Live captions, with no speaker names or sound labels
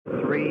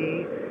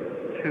3,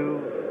 2,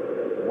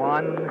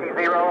 1,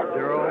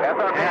 0,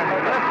 and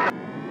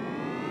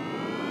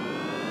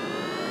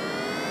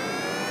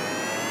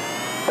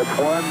It's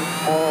one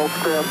small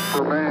step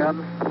for man,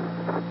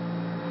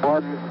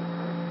 one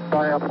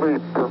giant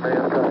leap for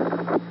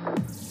mankind.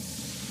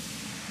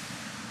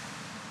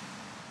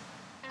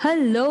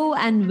 Hello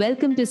and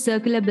welcome to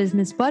Circular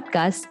Business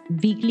Podcast,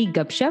 weekly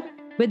gupshup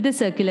with the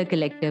Circular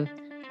Collective.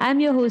 I'm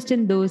your host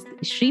and host,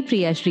 Shri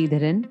Priya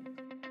Sridharan.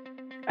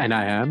 And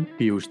I am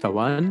Piyush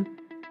Dhawan.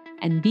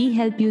 And we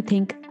help you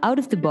think out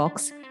of the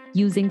box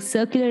using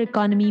circular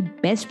economy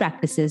best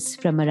practices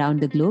from around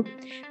the globe,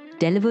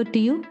 delivered to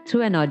you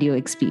through an audio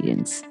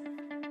experience.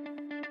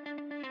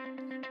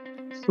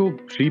 So,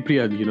 Shri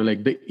Priya,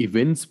 the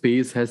event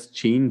space has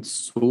changed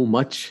so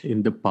much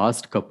in the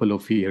past couple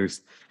of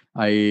years.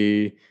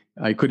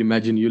 I could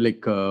imagine you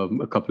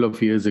a couple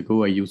of years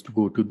ago, I used to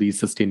go to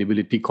these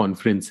sustainability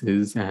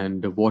conferences,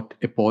 and what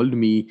appalled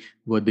me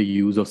were the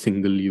use of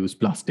single-use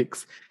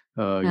plastics.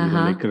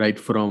 Right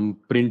from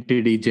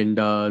printed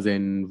agendas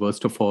and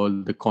worst of all,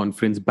 the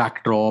conference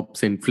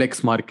backdrops and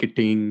flex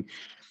marketing.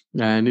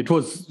 And it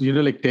was,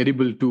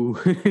 terrible to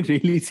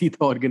really see the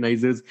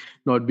organizers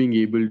not being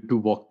able to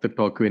walk the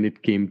talk when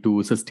it came to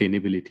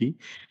sustainability.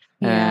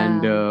 Yeah.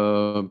 And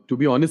to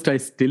be honest, I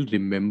still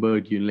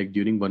remembered,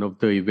 during one of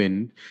the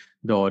event,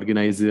 the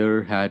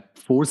organizer had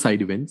 4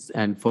 side events,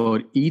 and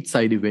for each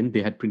side event,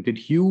 they had printed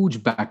huge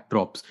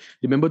backdrops.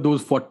 Remember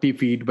those 40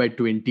 feet by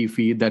 20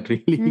 feet that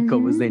really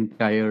covers the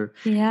entire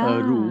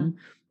room?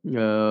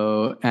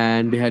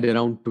 And they had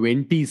around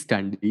 20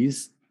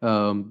 standees,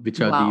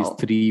 which are these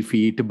 3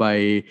 feet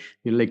by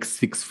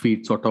 6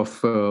 feet sort of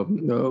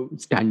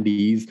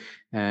standees.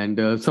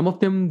 And some of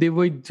them, they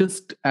were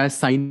just as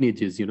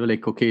signages,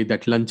 okay,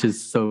 that lunch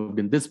is served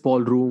in this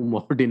ballroom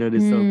or dinner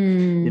is served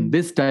in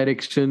this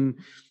direction.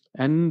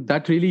 And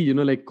that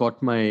really,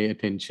 caught my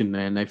attention,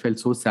 and I felt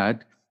so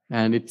sad.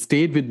 And it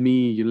stayed with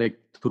me,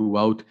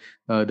 throughout,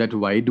 that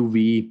why do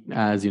we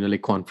as,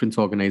 conference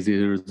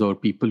organizers or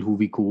people who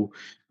we go,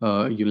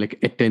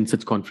 attend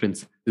such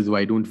conferences,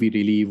 why don't we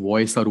really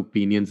voice our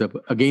opinions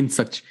against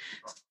such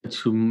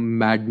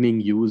maddening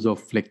use of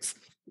flex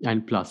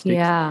and plastics?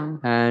 Yeah.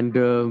 And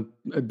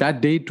that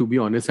day, to be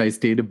honest, I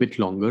stayed a bit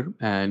longer,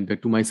 and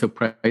to my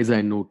surprise,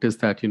 I noticed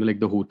that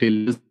the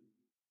hotel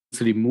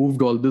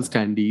removed all the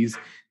standees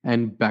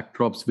and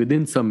backdrops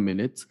within some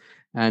minutes,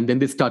 and then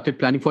they started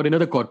planning for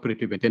another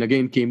corporate event, and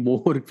again came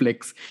more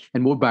flex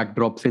and more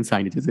backdrops and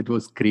signages. It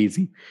was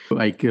crazy. So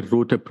I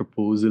wrote a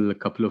proposal a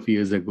couple of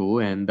years ago,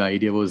 and the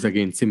idea was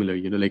again similar,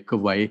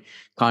 why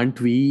can't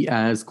we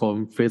as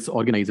conference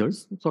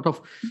organizers sort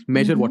of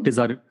measure what is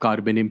our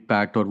carbon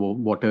impact or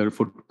water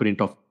footprint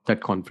of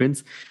that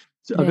conference?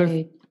 So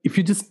if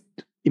you just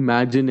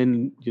imagine,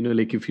 and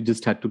if you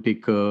just had to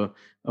take a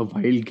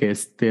wild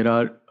guess, there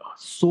are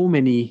so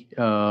many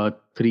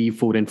 3,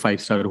 4, and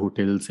 5-star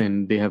hotels,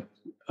 and they have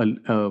a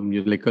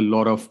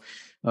lot of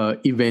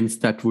events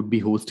that would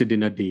be hosted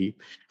in a day.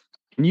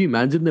 Can you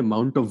imagine the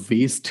amount of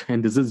waste?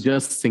 And this is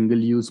just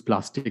single-use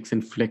plastics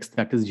and flex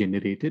that is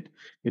generated.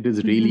 It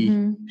is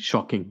really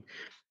shocking.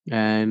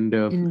 And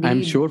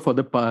I'm sure for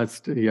the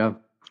past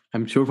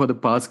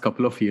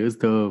couple of years,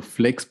 the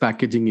flex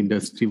packaging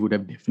industry would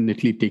have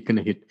definitely taken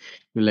a hit.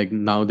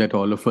 Now that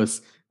all of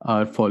us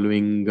are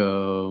following,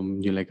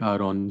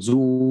 are on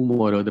Zoom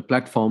or other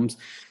platforms,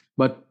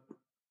 but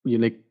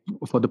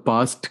for the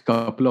past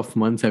couple of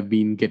months, I've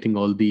been getting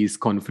all these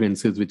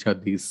conferences, which are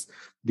these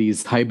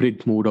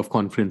hybrid mode of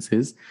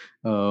conferences,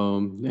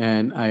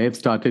 and I have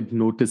started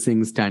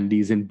noticing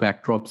standees and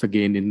backdrops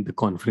again in the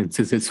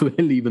conferences as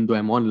well, even though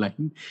I'm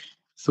online.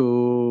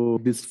 So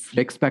this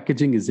flex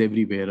packaging is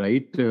everywhere,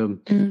 right?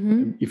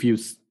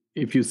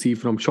 If you see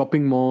from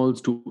shopping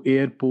malls to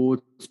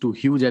airports to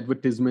huge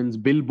advertisements,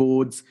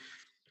 billboards,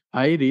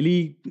 I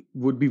really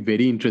would be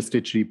very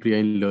interested, Shri Priya,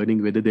 in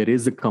learning whether there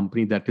is a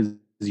company that is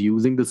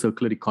using the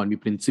circular economy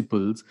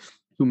principles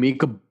to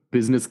make a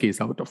business case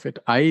out of it.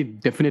 I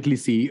definitely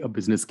see a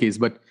business case,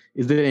 but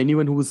is there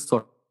anyone who is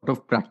sort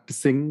of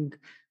practicing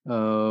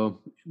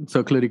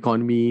circular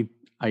economy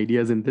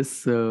ideas in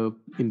this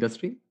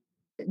industry?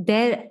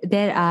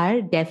 There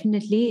are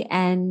definitely,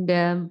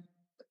 and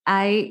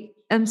I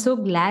am so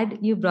glad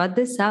you brought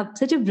this up.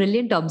 Such a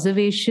brilliant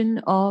observation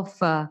of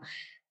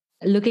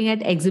looking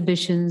at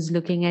exhibitions,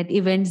 looking at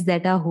events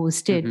that are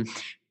hosted.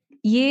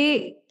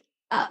 ये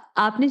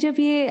आपने जब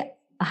ये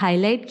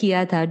highlight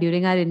किया था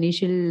during our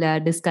initial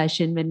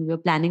discussion when we were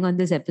planning on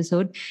this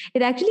episode,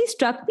 it actually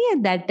struck me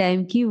at that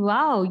time कि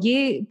wow,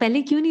 ये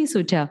पहले क्यों नहीं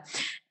सोचा?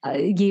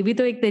 ये भी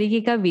तो एक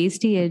तरीके का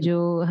वेस्ट ही है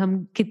जो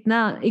हम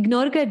कितना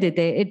इग्नोर कर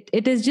देते हैं.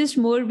 It is just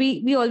more,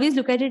 we always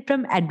look at it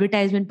from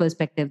advertisement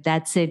perspective.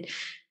 That's it.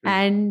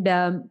 And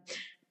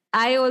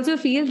I also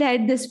feel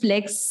that this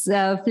flex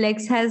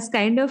has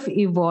kind of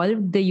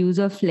evolved the use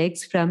of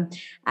flex from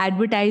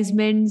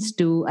advertisements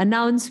to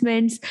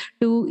announcements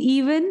to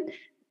even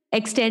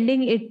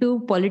extending it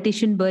to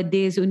politician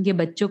birthdays, उनके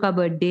बच्चों का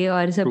birthday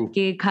और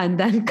सबके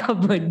खानदान का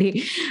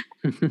birthday.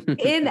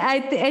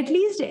 At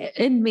least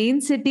in main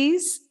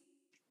cities,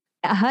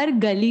 har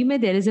gali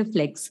mein there is a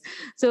flex.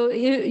 So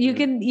you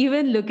can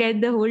even look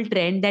at the whole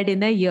trend that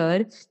in a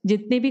year,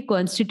 jitne bhi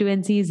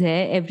constituencies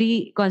hai,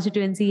 every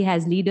constituency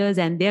has leaders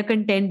and their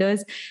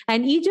contenders,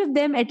 and each of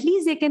them at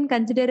least they can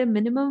consider a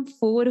minimum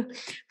four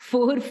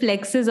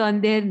flexes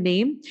on their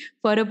name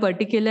for a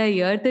particular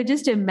year. So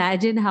just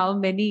imagine how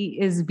many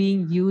is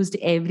being used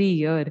every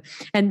year,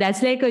 and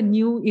that's like a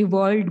new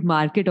evolved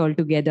market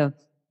altogether.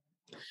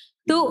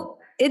 So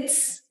it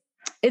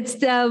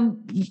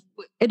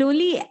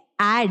only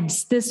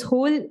adds this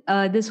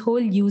whole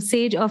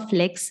usage of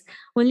flex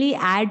only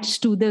adds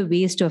to the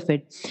waste of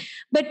it.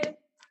 But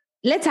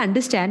let's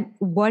understand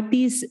what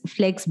these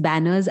flex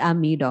banners are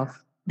made of.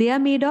 They are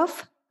made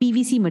of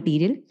PVC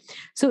material.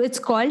 So it's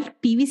called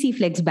PVC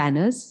flex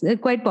banners, a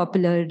quite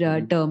popular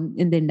term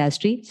in the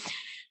industry.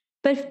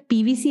 But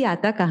PVC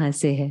aata kahan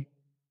se hai?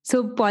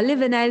 So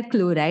polyvinyl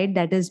chloride,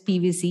 that is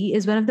PVC,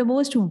 is one of the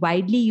most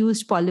widely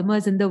used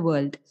polymers in the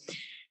world.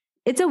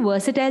 It's a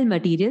versatile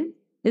material.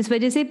 इस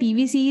वजह से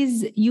PVC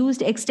is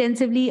used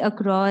extensively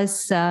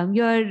across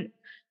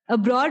a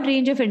broad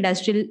range of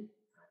industrial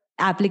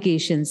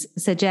applications,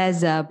 such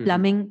as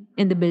plumbing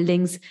in the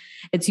buildings.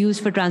 It's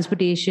used for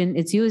transportation.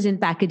 It's used in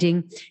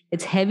packaging.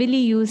 It's heavily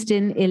used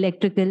in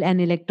electrical and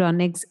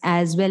electronics,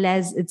 as well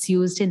as it's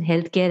used in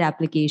healthcare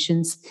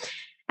applications.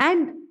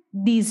 And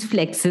these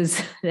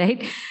flexes,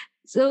 right?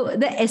 So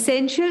the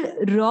essential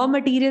raw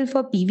material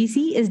for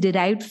PVC is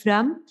derived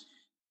from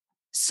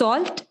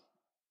salt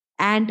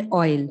and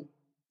oil.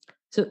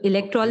 So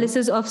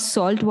electrolysis of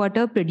salt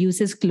water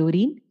produces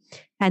chlorine,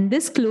 and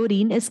this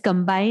chlorine is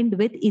combined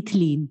with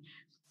ethylene,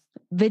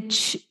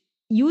 which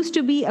used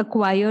to be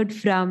acquired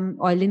from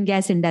oil and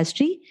gas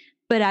industry.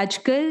 But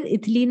aajkal,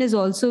 ethylene is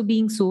also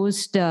being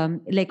sourced,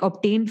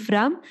 obtained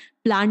from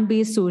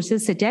plant-based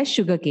sources such as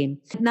sugarcane.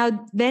 Now,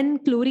 when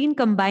chlorine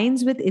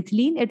combines with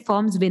ethylene, it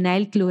forms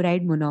vinyl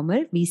chloride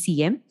monomer,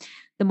 VCM.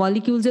 The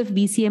molecules of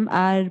VCM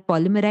are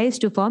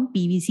polymerized to form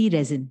PVC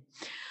resin.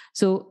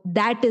 So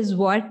that is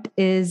what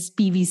is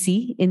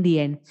PVC in the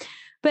end.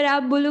 पर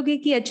आप बोलोगे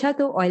कि अच्छा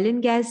तो oil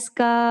and gas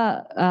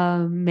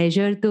का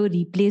major तो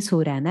replace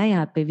हो रहा है ना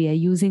यहाँ पे. We are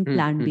using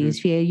plant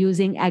based, we are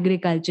using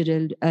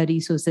agricultural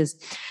resources.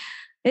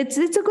 It's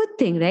a good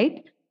thing,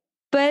 right?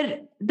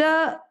 But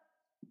the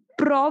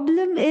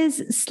problem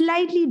is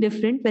slightly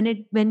different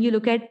when you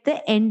look at the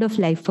end of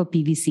life for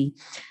PVC.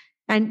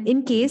 And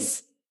in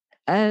case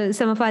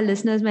some of our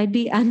listeners might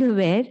be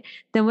unaware,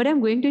 then what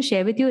I'm going to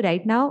share with you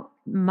right now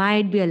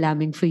might be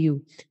alarming for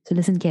you. So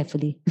listen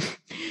carefully.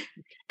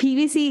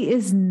 PVC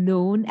is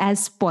known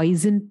as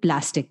poison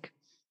plastic,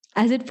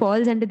 as it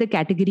falls under the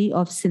category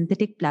of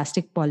synthetic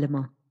plastic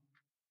polymer.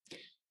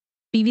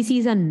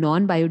 PVCs are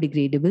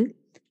non-biodegradable,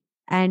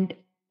 and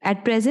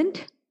at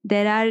present,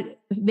 there are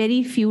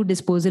very few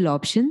disposal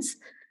options.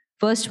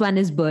 First one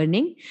is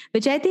burning,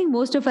 which I think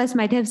most of us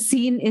might have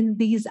seen in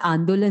these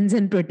andolans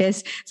and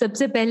protests.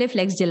 Sabse pehle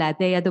flex jalate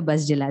hai ya to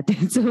bus jalate.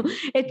 So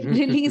it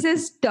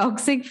releases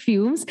toxic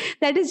fumes.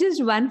 That is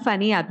just one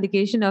funny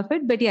application of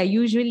it. But yeah,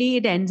 usually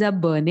it ends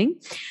up burning.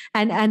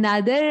 And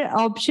another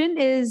option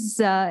is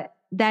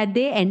that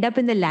they end up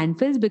in the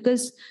landfills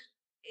because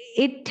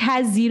it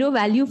has zero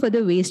value for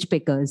the waste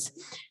pickers.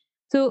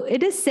 So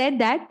it is said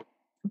that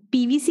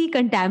PVC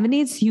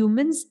contaminates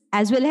humans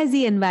as well as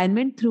the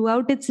environment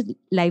throughout its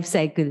life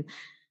cycle,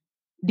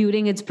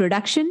 during its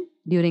production,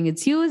 during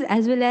its use,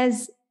 as well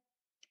as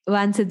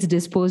once it's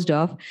disposed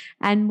of.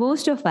 And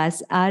most of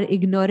us are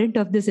ignorant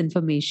of this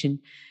information.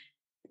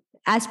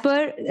 As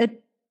per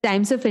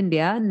Times of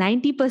India,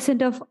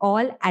 90% of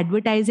all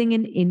advertising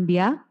in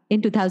India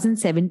in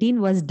 2017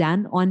 was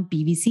done on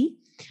PVC.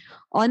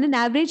 On an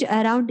average,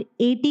 around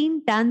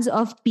 18 tons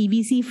of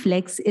PVC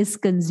flex is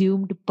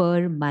consumed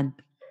per month.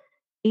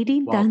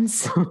 18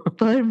 tons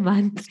per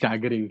month.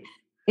 Staggering.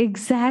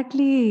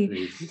 Exactly.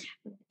 Crazy.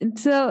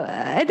 So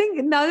I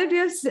think now that we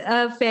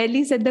have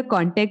fairly set the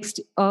context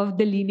of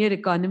the linear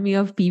economy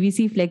of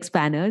PVC flex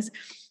banners,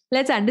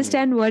 let's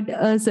understand what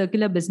a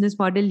circular business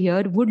model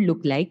here would look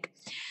like.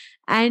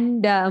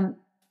 And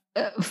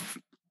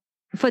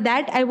for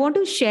that, I want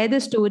to share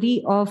the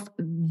story of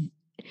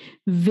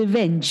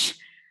Vivenge,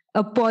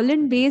 a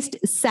Poland-based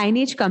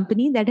signage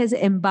company that has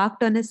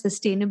embarked on a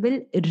sustainable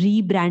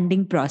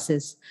rebranding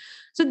process.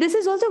 So this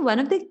is also one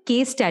of the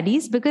case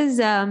studies because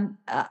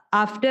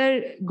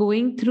after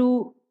going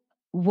through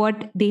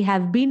what they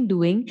have been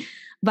doing,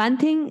 one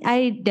thing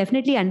I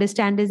definitely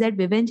understand is that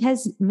Vivenge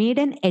has made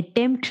an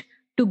attempt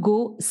to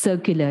go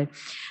circular,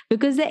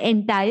 because the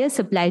entire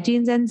supply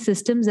chains and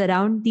systems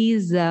around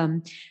these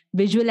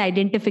visual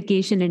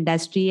identification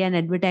industry and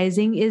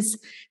advertising is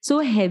so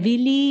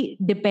heavily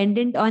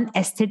dependent on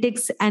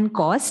aesthetics and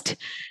cost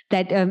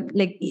that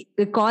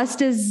the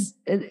cost is,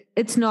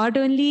 it's not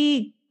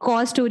only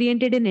cost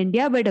oriented in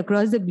India, but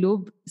across the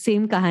globe,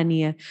 same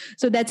kahani hai.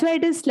 So that's why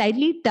it is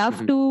slightly tough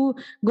to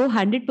go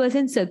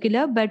 100%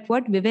 circular. But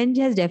what Vivenge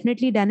has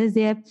definitely done is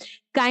they have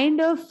kind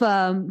of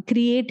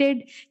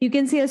created, you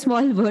can say, a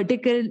small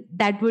vertical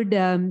that would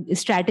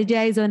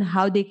strategize on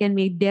how they can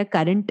make their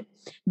current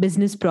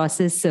business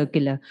process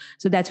circular.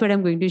 So that's what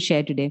I'm going to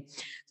share today.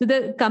 So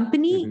the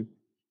company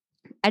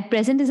at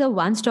present is a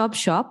one-stop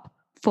shop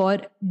for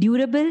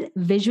durable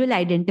visual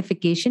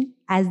identification,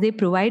 as they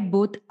provide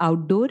both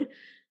outdoor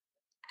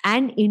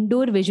and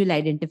indoor visual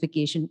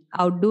identification.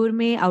 Outdoor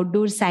may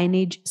outdoor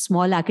signage,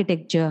 small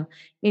architecture.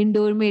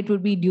 Indoor may it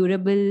would be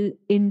durable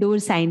indoor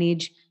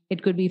signage.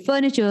 It could be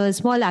furniture,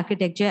 small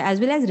architecture,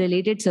 as well as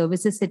related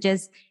services such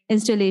as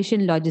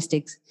installation,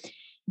 logistics.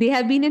 They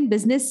have been in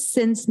business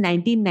since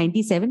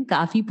 1997.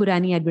 काफी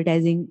पुरानी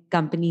advertising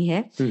company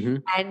है,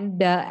 and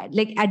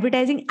like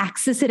advertising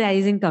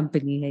accessorizing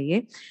company है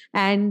ये.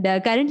 And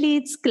currently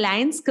its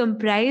clients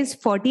comprise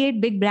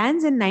 48 big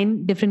brands in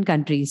 9 different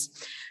countries.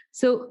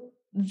 So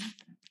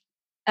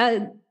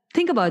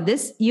think about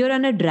this. You're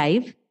on a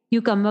drive.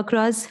 You come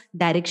across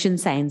direction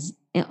signs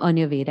on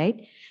your way,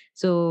 right?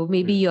 So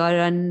maybe you're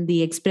on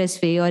the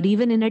expressway or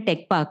even in a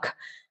tech park.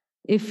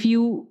 If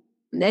you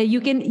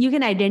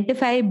can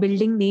identify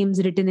building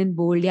names written in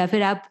bold, या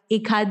फिर आप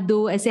एक हाथ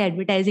दो ऐसे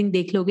advertising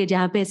देख लोगे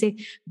जहाँ पे ऐसे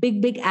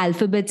big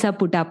alphabets are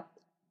put up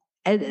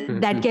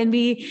that can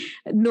be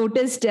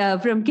noticed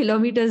from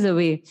kilometers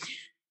away.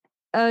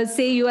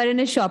 Say you are in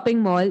a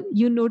shopping mall,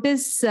 you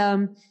notice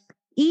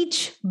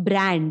each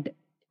brand.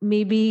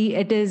 Maybe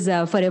it is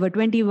Forever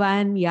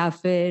 21 या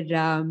फिर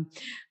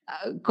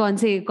कौन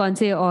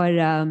से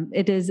और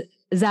it is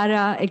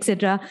Zara,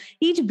 etc.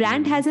 Each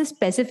brand has a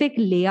specific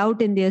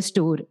layout in their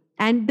store,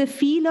 and the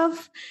feel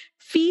of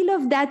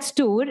that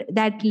store,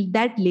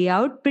 that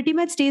layout pretty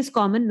much stays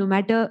common no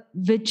matter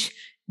which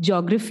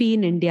geography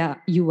in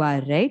India you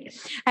are, right?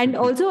 And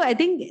also I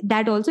think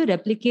that also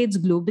replicates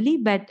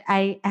globally, but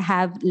I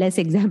have less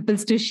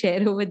examples to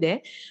share over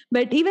there.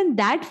 But even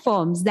that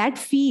forms that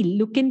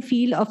look and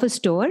feel of a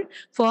store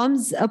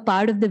forms a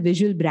part of the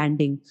visual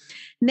branding.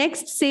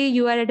 Next, say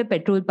you are at a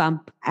petrol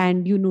pump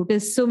and you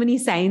notice so many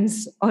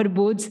signs or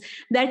boards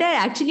that are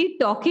actually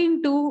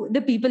talking to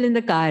the people in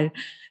the car.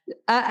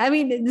 I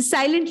mean,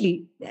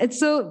 silently.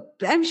 So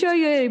I'm sure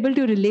you're able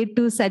to relate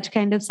to such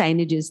kind of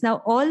signages.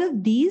 Now, all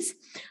of these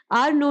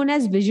are known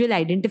as visual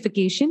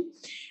identification.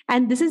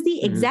 And this is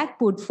the exact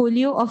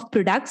portfolio of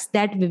products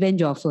that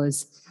Vivenge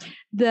offers.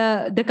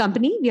 The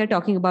company we are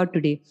talking about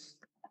today.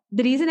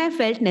 The reason I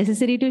felt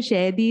necessary to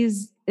share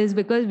these is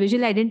because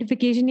visual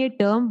identification ये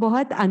term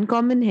बहुत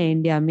uncommon है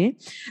India में.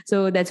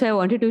 So that's why I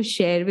wanted to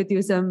share with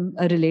you some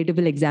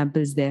relatable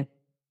examples there.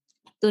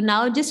 So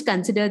now just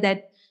consider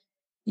that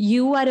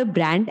you are a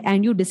brand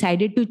and you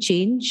decided to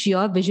change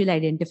your visual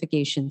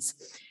identifications.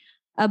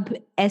 अब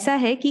ऐसा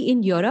है कि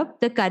in Europe,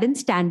 the current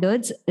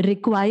standards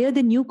require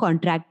the new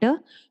contractor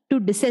to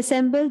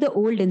disassemble the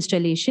old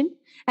installation,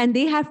 and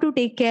they have to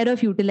take care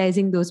of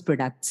utilizing those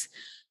products.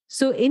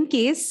 So in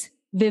case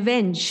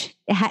Vivenge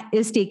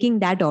is taking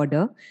that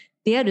order,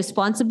 they are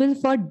responsible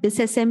for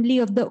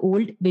disassembly of the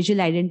old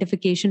visual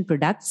identification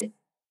products.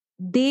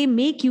 They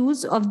make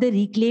use of the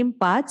reclaimed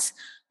parts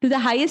to the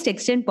highest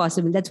extent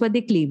possible. That's what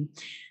they claim.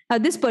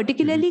 This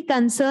particularly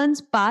concerns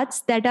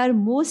parts that are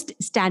most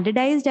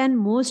standardized and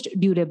most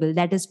durable,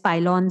 that is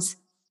pylons,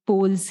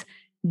 poles,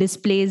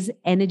 displays,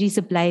 energy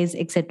supplies,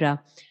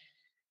 etc.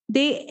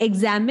 They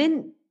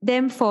examine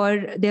them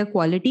for their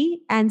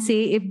quality and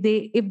say if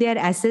they are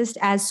assessed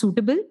as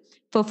suitable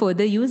for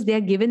further use, they are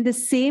given the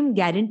same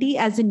guarantee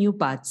as the new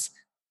parts.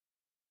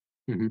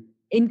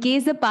 In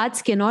case the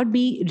parts cannot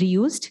be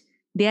reused,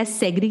 they are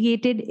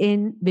segregated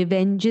in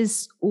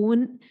Vivenge's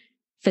own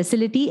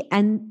facility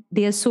and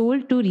they are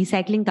sold to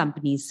recycling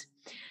companies.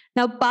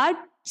 Now,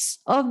 parts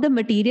of the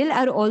material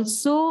are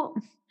also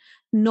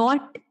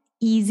not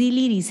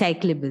easily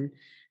recyclable.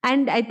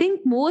 And I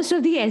think most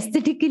of the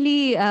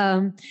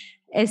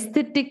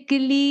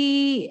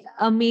aesthetically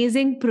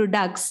amazing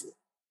products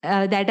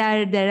that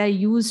are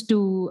used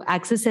to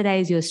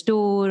accessorize your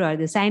store or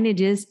the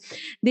signages,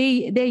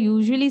 they're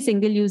usually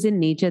single use in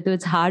nature, so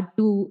it's hard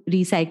to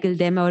recycle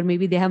them, or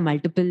maybe they have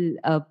multiple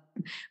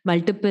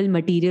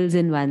materials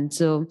in one.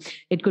 So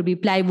it could be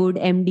plywood,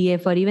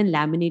 MDF, or even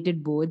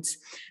laminated boards.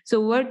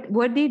 So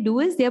what they do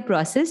is they are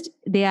processed,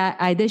 they are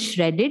either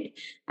shredded,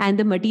 and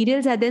the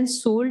materials are then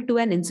sold to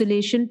an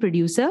insulation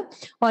producer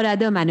or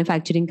other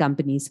manufacturing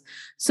companies.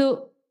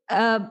 So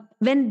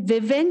when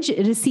Vivenge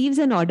receives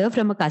an order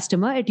from a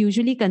customer, it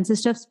usually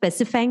consists of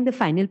specifying the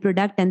final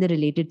product and the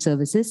related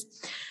services.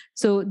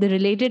 So the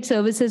related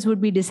services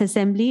would be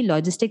disassembly,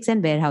 logistics,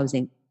 and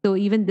warehousing. So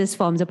even this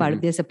forms a part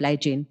of their supply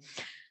chain.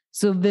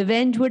 So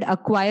Vivenge would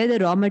acquire the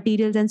raw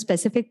materials and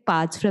specific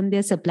parts from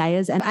their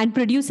suppliers and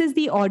produces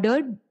the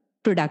ordered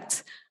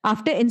products.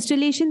 After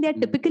installation, they are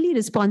typically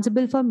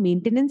responsible for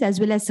maintenance as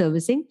well as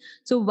servicing.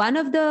 So one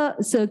of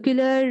the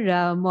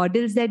circular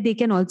models that they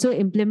can also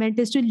implement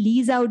is to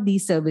lease out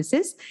these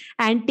services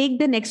and take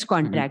the next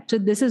contract. So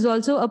this is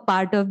also a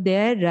part of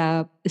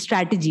their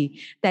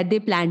strategy that they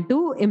plan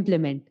to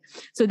implement,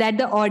 so that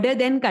the order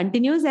then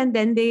continues and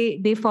then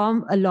they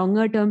form a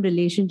longer term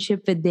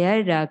relationship with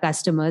their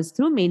customers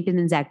through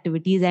maintenance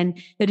activities and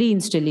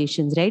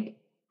reinstallations, right?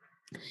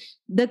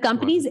 The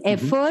company's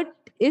effort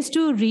is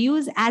to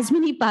reuse as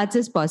many parts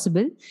as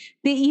possible.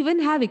 They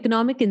even have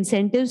economic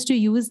incentives to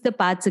use the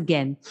parts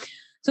again.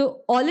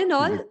 So all in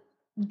all,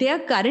 their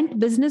current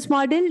business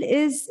model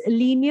is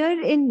linear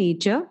in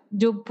nature,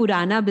 जो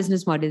पुराना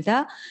business model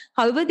था.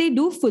 However, they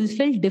do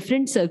fulfill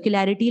different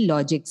circularity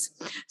logics.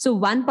 So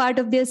one part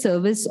of their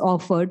service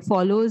offered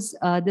follows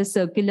the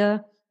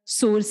circular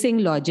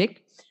sourcing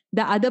logic.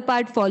 The other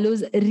part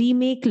follows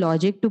remake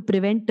logic to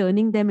prevent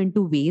turning them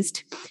into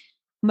waste.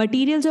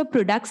 Materials or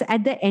products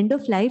at the end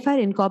of life are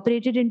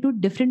incorporated into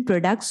different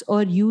products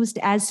or used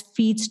as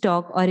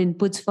feedstock or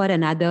inputs for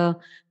another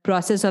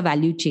process or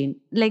value chain,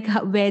 like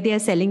where they are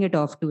selling it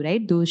off to,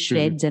 right? Those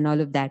shreds and all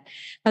of that.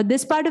 Now,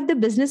 this part of the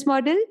business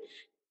model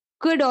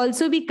could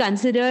also be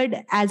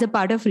considered as a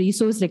part of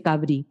resource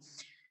recovery.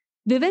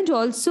 Vivenge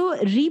also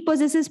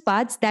repossesses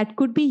parts that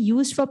could be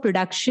used for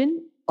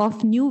production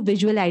of new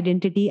visual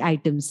identity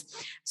items.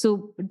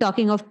 So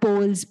talking of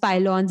poles,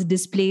 pylons,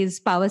 displays,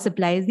 power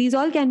supplies, these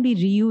all can be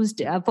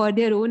reused for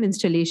their own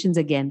installations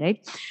again,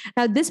 right?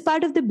 Now, this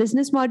part of the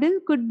business model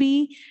could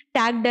be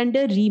tagged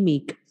under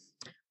remake.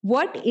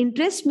 What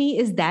interests me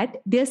is that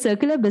their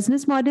circular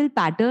business model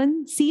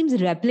pattern seems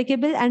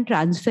replicable and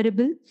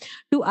transferable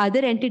to other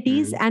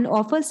entities and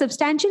offers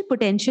substantial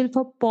potential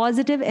for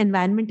positive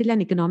environmental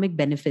and economic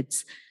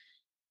benefits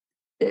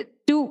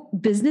to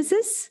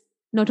businesses,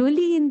 not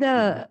only in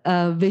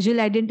the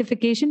visual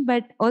identification,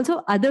 but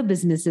also other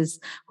businesses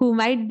who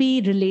might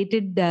be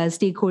related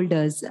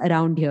stakeholders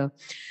around here.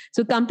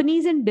 So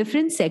companies in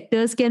different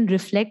sectors can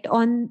reflect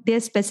on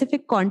their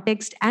specific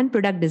context and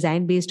product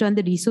design based on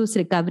the resource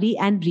recovery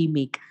and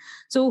remake.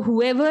 So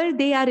whoever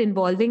they are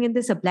involving in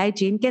the supply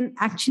chain can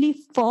actually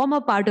form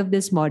a part of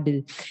this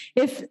model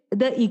if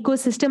the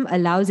ecosystem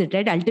allows it,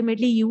 right?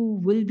 Ultimately, you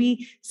will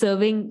be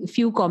serving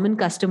few common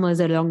customers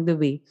along the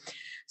way.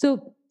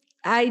 So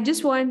I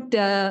just want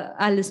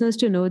our listeners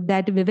to know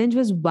that Vivenge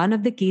was one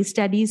of the case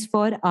studies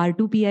for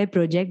R2PI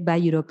project by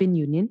European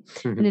Union.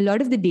 And a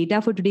lot of the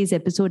data for today's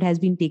episode has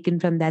been taken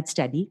from that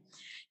study.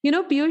 You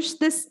know, Piyush,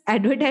 this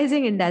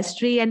advertising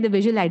industry and the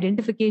visual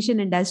identification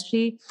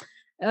industry,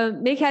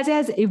 Make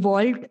has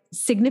evolved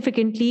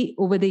significantly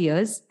over the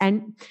years.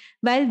 And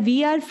while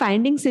we are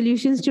finding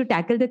solutions to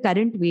tackle the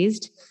current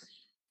waste,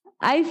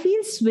 I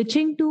feel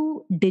switching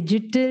to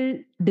digital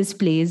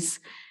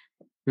displays,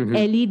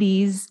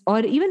 LEDs, or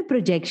even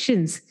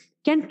projections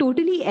can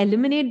totally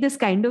eliminate this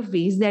kind of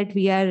waste that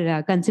we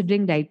are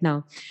considering right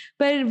now.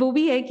 But wo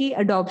bhi hai ki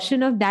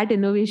adoption of that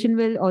innovation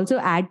will also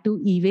add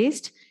to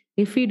e-waste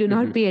if we do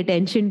not pay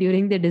attention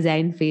during the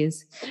design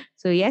phase.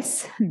 So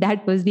yes,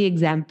 that was the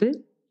example.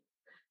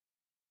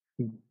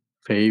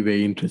 Very,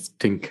 very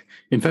interesting.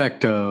 In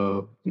fact,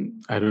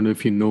 I don't know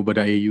if you know, but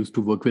I used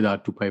to work with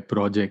R2PI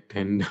project,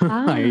 and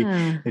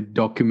I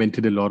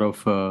documented a lot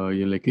of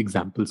like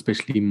examples,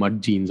 especially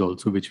mud jeans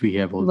also, which we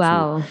have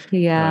also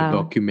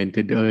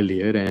documented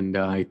earlier. And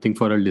I think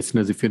for our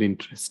listeners, if you're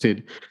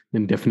interested,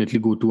 then definitely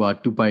go to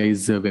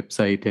R2PI's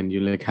website and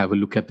you like have a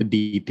look at the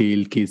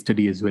detailed case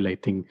study as well. I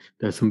think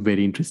there's some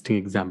very interesting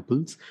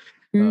examples.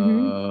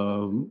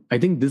 I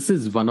think this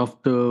is one of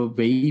the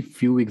very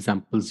few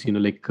examples,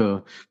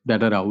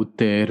 that are out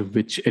there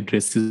which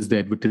addresses the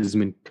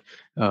advertisement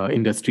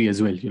industry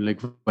as well.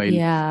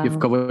 While you've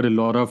covered a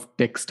lot of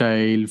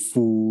textile,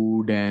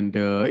 food, and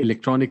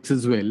electronics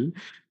as well,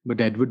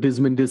 but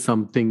advertisement is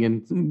something,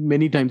 and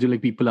many times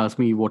people ask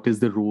me what is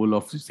the role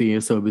of, say,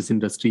 a service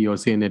industry or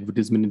say an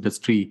advertisement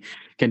industry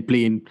can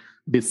play in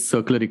this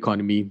circular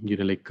economy,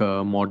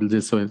 models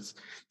as well.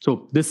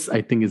 So this,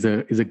 I think, is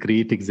a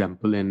great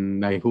example,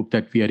 and I hope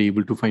that we are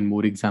able to find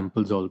more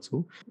examples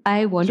also.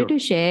 I wanted to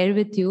share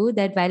with you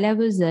that while I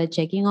was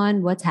checking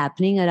on what's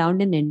happening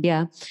around in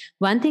India,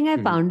 one thing I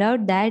found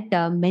out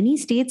that many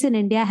states in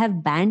India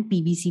have banned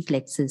PVC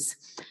flexes.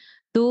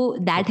 So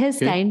that has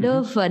kind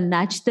of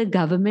nudged the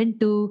government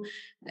to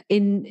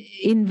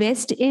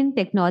invest in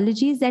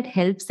technologies that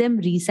helps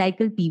them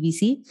recycle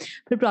PVC.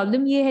 The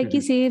problem here is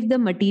that say if the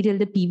material,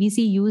 the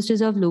PVC used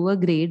is of lower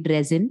grade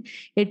resin,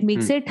 it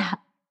makes it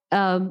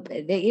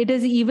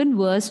is even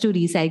worse to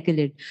recycle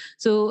it.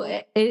 So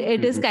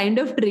it is kind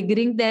of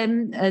triggering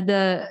them,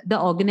 the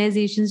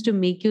organizations, to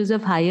make use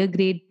of higher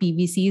grade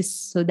PVCs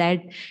so that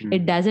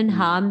it doesn't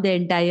harm the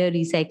entire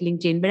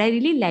recycling chain. But I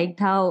really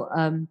liked how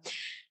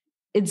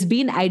it's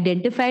been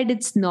identified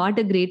it's not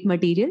a great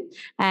material,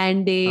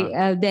 and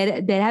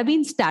there have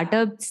been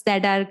startups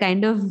that are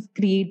kind of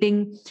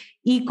creating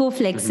eco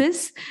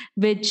flexes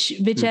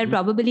which are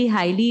probably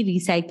highly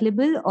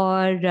recyclable,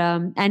 or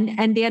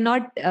and they are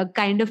not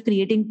kind of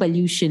creating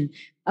pollution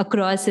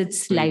across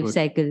its life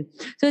cycle.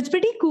 So it's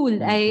pretty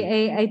cool.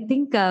 I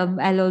think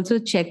I'll also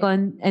check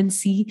on and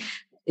see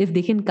if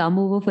they can come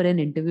over for an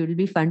interview. It'll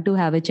be fun to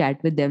have a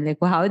chat with them, like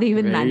how are they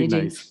even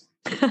managing. Nice.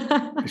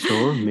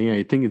 Sure,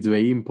 I think it's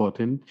very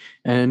important.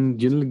 And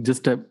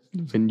just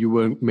when you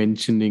were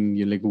mentioning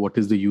what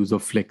is the use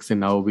of flex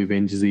and how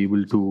Vivenge is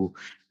able to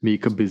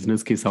make a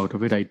business case out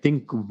of it. I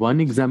think one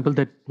example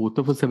that both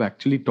of us have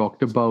actually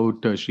talked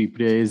about,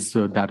 Shripriya, is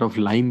that of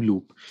Lime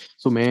Loop.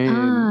 So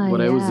what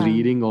I was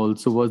reading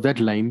also was that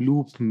Lime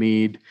Loop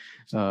made,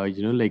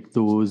 like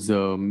those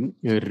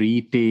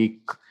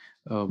retake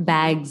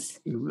bags.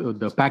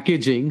 The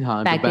packaging,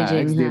 the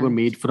bags, they were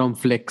made from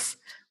flex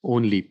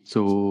only.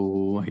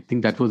 So I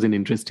think that was an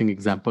interesting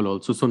example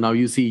also. So now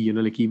you see,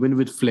 like even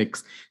with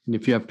flex, and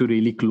if you have to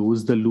really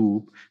close the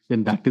loop,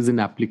 then that is an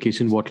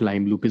application what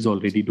Lime Loop is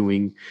already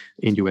doing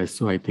in US.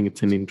 So I think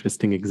it's an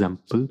interesting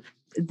example.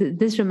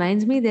 This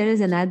reminds me, there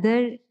is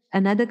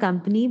another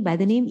company by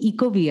the name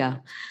Ecovia,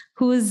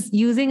 who's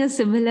using a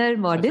similar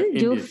model.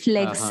 जो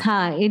flex,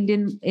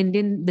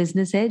 Indian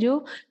business है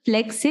जो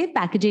flex से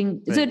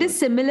packaging. So it is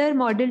similar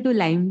model to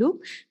Lime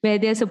Loop, where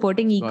they are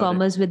supporting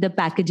e-commerce with the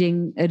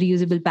packaging,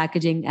 reusable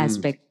packaging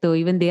aspect. So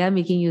even they are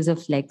making use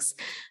of flex.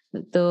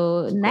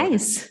 So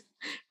nice,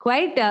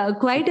 quite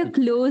a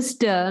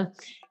closed.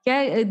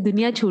 क्या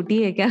दुनिया छोटी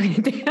है क्या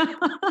कहते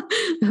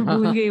हैं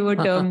भूल गई वो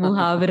टर्म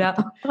मुहावरा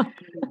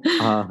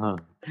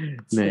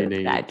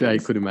I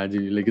could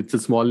imagine, like it's a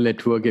small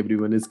network,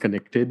 everyone is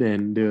connected,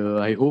 and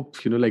I hope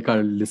like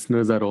our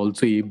listeners are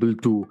also able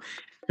to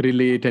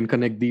relate and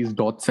connect these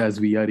dots as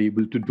we are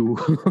able to do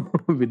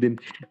within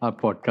our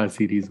podcast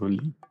series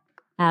only.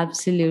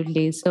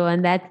 Absolutely. So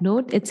on that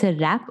note, it's a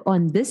wrap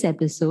on this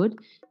episode.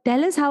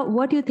 Tell us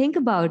what you think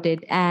about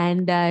it,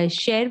 and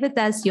share with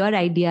us your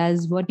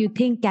ideas, what you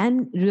think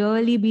can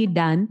really be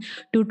done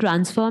to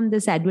transform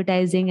this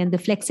advertising and the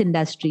flex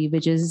industry,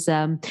 which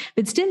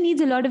still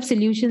needs a lot of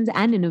solutions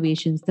and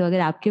innovations. So, अगर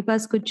आपके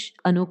पास कुछ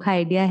अनोखा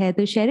idea है,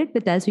 तो share it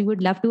with us. We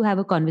would love to have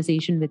a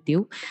conversation with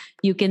you.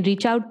 You can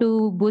reach out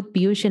to both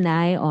Piyush and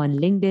I on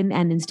LinkedIn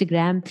and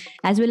Instagram,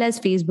 as well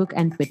as Facebook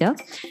and Twitter.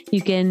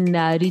 You can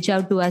reach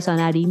out to us on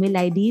our email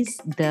IDs.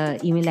 The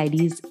email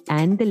IDs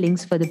and the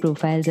links for the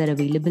profiles are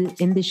available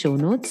in the show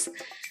notes.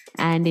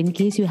 And in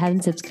case you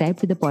haven't subscribed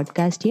to the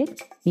podcast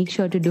yet, make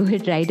sure to do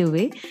it right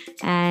away.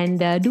 And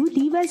do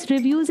leave us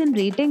reviews and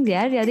ratings.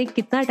 यार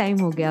कितना time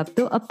हो गया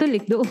अब तो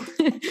लिख दो.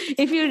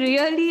 If you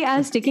really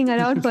are sticking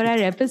around for our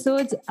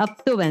episodes, अब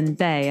तो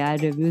बनता है यार,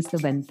 reviews तो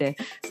बनते हैं.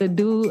 So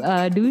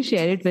do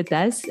share it with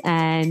us,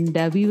 and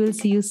we will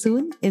see you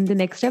soon in the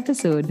next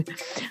episode.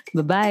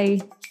 Bye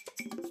bye.